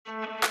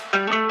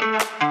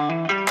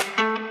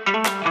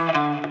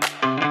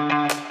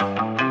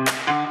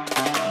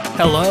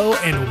Hello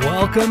and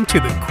welcome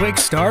to the Quick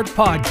Start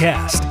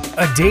Podcast,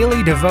 a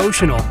daily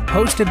devotional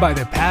hosted by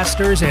the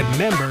pastors and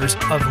members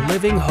of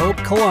Living Hope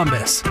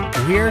Columbus.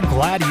 We're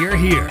glad you're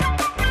here.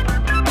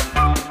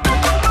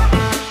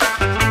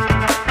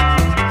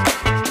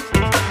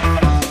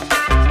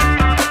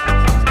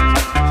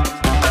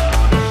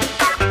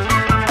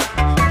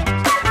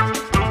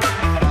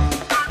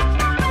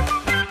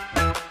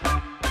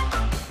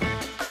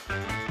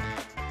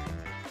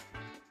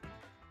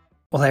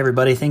 Well, hey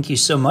everybody, thank you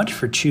so much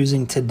for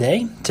choosing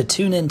today to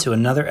tune in to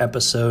another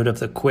episode of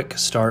the Quick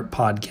Start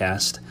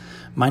Podcast.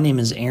 My name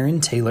is Aaron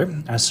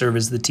Taylor. I serve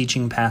as the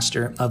teaching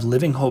pastor of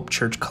Living Hope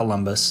Church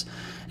Columbus,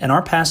 and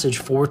our passage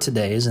for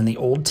today is in the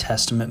Old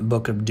Testament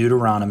book of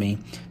Deuteronomy,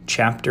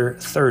 chapter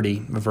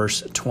 30,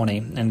 verse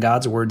 20, and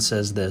God's word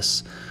says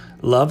this: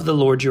 "Love the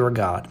Lord your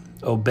God,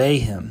 obey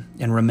him,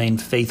 and remain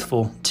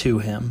faithful to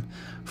him.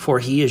 For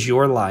he is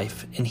your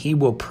life, and he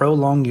will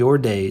prolong your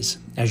days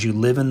as you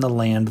live in the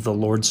land the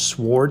Lord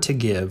swore to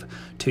give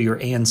to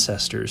your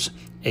ancestors,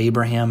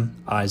 Abraham,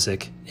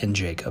 Isaac, and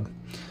Jacob."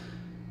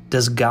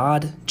 Does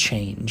God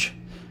change?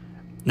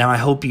 Now, I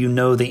hope you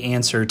know the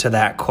answer to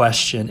that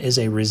question is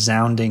a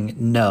resounding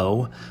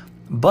no,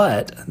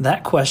 but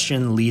that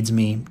question leads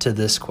me to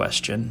this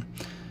question.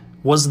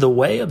 Was the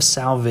way of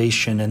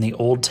salvation in the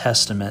Old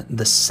Testament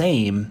the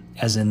same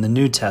as in the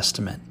New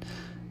Testament?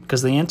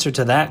 Because the answer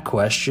to that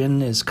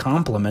question is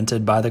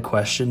complemented by the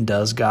question,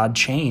 does God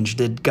change?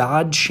 Did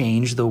God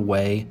change the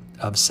way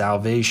of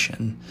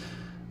salvation?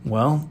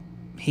 Well,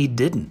 he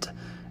didn't.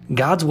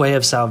 God's way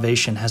of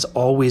salvation has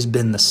always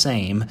been the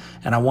same,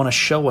 and I want to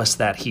show us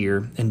that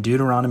here in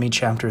Deuteronomy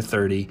chapter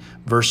 30,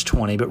 verse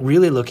 20, but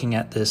really looking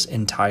at this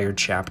entire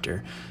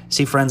chapter.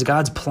 See, friends,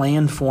 God's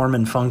plan, form,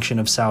 and function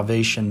of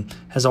salvation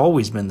has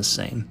always been the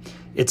same.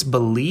 It's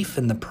belief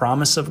in the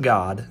promise of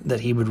God that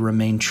he would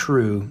remain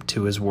true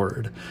to his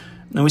word.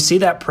 And we see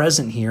that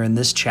present here in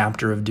this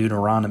chapter of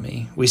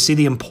Deuteronomy. We see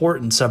the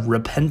importance of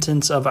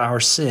repentance of our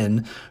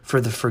sin for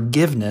the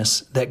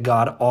forgiveness that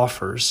God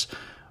offers.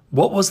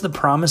 What was the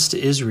promise to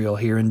Israel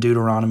here in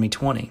Deuteronomy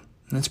 20?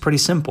 And it's pretty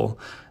simple,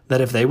 that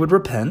if they would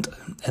repent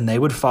and they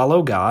would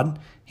follow God,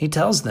 he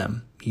tells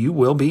them, you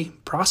will be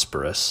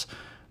prosperous.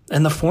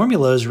 And the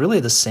formula is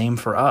really the same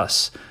for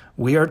us.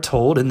 We are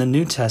told in the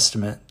New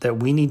Testament that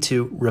we need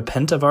to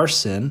repent of our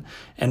sin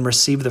and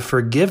receive the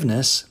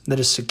forgiveness that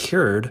is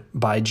secured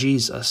by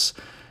Jesus.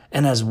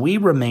 And as we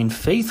remain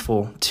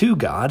faithful to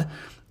God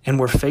and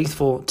we're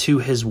faithful to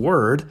his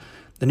word,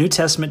 the New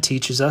Testament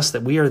teaches us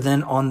that we are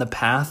then on the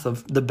path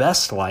of the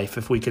best life,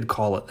 if we could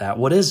call it that.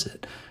 What is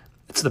it?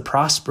 It's the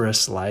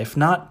prosperous life,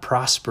 not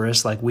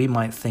prosperous like we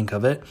might think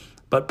of it,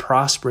 but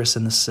prosperous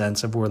in the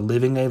sense of we're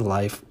living a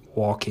life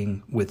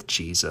walking with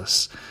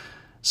Jesus.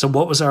 So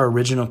what was our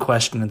original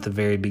question at the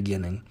very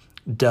beginning?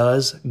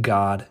 Does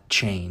God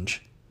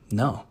change?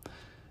 No.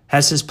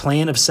 Has his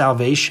plan of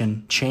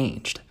salvation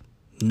changed?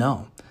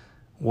 No.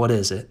 What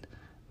is it?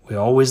 We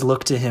always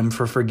look to him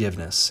for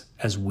forgiveness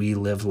as we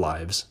live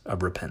lives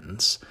of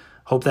repentance.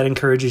 Hope that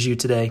encourages you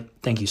today.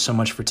 Thank you so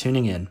much for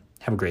tuning in.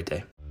 Have a great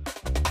day.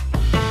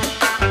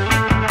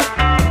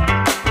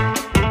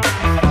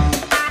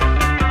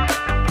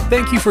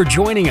 Thank you for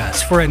joining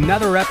us for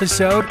another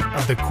episode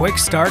of the Quick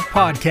Start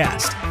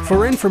Podcast.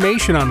 For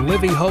information on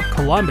Living Hope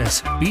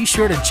Columbus, be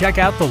sure to check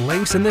out the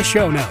links in the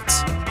show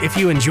notes. If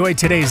you enjoyed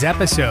today's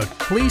episode,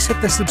 please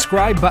hit the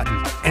subscribe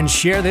button and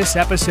share this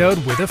episode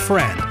with a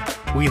friend.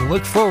 We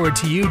look forward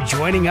to you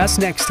joining us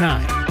next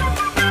time.